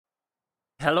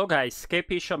Hello guys,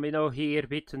 KP Shamino here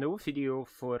with a new video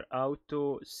for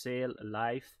Auto Sale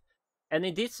Live. And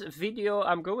in this video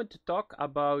I'm going to talk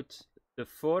about the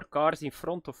 4 cars in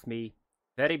front of me.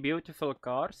 Very beautiful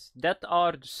cars. That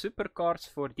are the supercars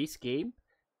for this game.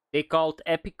 They called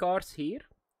epic cars here.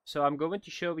 So I'm going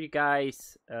to show you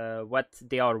guys what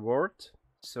they are worth.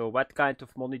 So what kind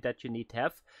of money that you need to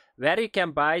have, where you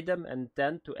can buy them, and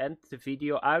then to end the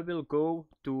video I will go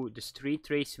to the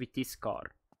street race with this car.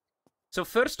 So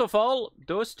first of all,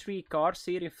 those 3 cars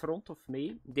here in front of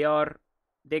me,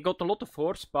 they got a lot of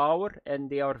horsepower and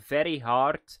they are very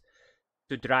hard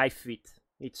to drive with.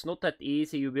 It's not that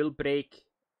easy, you will break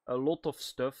a lot of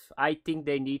stuff. I think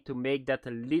they need to make that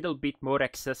a little bit more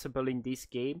accessible in this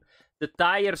game. The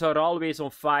tires are always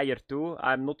on fire too,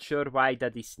 I'm not sure why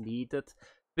that is needed.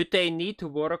 But they need to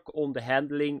work on the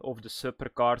handling of the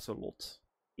supercars a lot,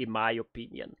 in my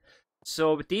opinion.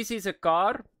 So this is a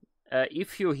car.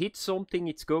 If you hit something,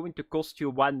 it's going to cost you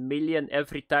 1 million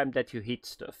every time that you hit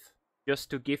stuff. Just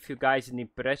to give you guys an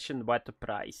impression what the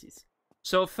price is.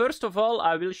 So first of all,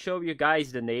 I will show you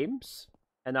guys the names.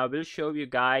 And I will show you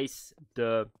guys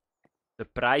the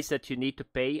price that you need to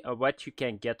pay and what you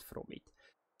can get from it.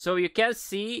 So you can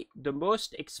see the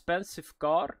most expensive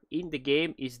car in the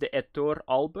game is the Ettore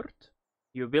Albert.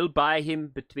 You will buy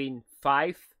him between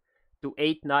 5 to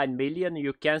 8-9 million.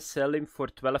 You can sell him for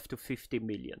 12 to 50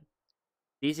 million.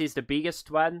 This is the biggest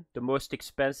one, the most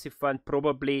expensive one,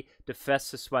 probably the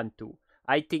fastest one too.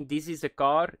 I think this is a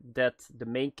car that the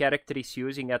main character is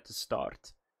using at the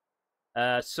start.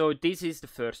 So this is the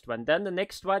first one. Then the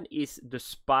next one is the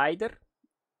Spider,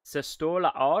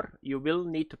 Sestola R. You will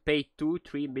need to pay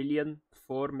 2-3 million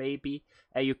for maybe,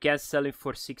 and you can sell it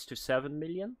for 6 to 7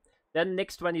 million. Then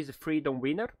next one is the Freedom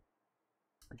Winner.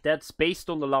 That's based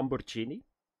on the Lamborghini.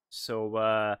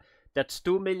 So that's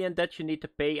 2 million that you need to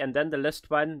pay. And then the last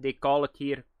one, they call it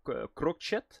here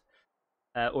Crochet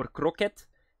or Croquet.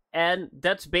 And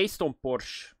that's based on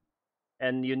Porsche.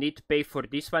 And you need to pay for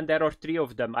this one. There are 3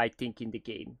 of them, I think, in the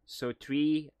game. So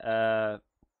 3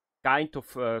 kind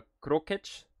of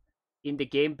Croquets in the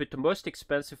game. But the most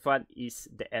expensive one is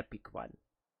the epic one.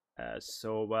 It's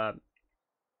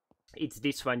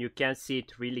this one. You can see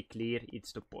it really clear.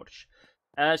 It's the Porsche.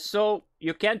 So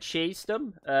you can chase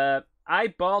them. I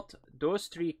bought those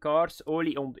 3 cars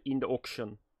only in the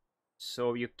auction.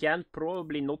 So you can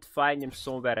probably not find them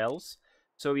somewhere else.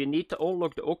 So you need to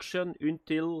unlock the auction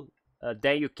until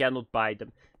then you cannot buy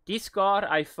them. This car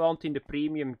I found in the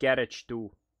premium garage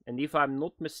too. And if I'm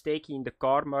not mistaken, in the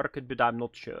car market, but I'm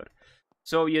not sure.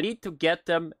 So you need to get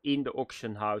them in the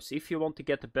auction house. If you want to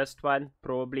get the best one,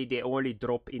 probably they only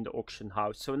drop in the auction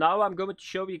house. So now I'm going to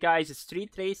show you guys a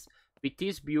street race with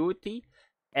this beauty.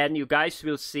 And you guys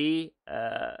will see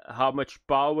how much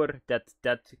power that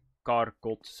car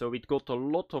got. So it got a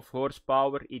lot of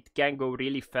horsepower. It can go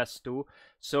really fast too.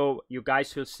 So you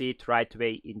guys will see it right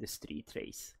away in the street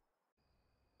race.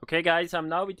 Okay guys, I'm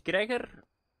now with Gregor.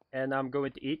 And I'm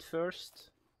going to eat first.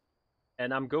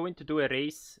 And I'm going to do a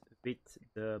race with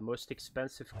the most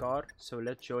expensive car. So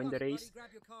let's join the race.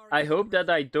 I hope that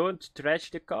I don't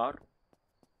trash the car.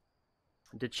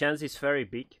 The chance is very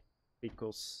big.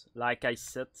 Because, like I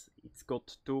said, it's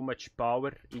got too much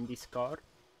power in this car.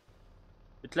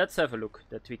 But let's have a look,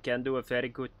 that we can do a very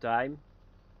good time.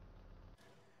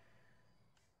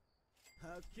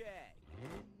 Okay.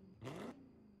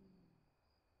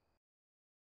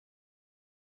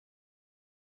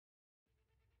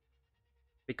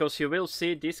 Because you will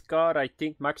see this car, I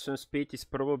think maximum speed is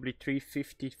probably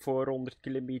 350-400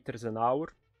 kilometers an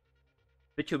hour.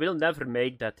 But you will never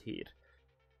make that here.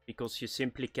 Because you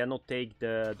simply cannot take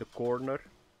the corner.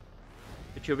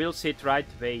 But you will see it right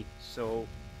away. So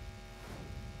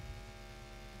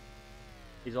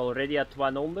it's already at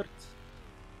 100.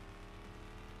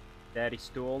 There is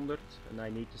 200 and I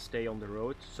need to stay on the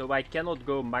road. So I cannot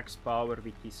go max power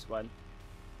with this one.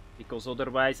 Because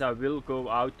otherwise I will go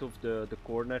out of the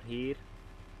corner here.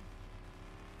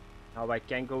 Now I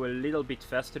can go a little bit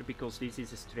faster because this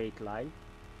is a straight line.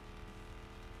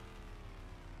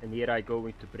 And here I go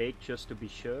into brake just to be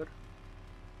sure.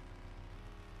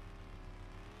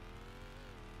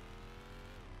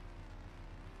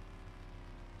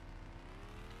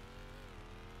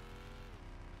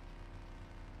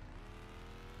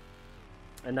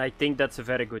 And I think that's a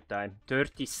very good time.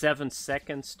 37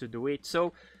 seconds to do it.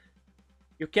 So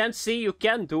you can see you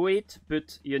can do it,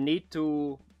 but you need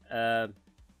to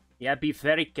be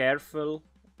very careful.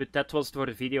 But that was for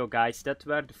the video, guys. That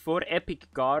were the 4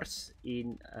 epic cars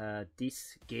in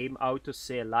this game Auto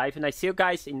Sale Live. And I see you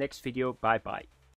guys in next video. Bye bye.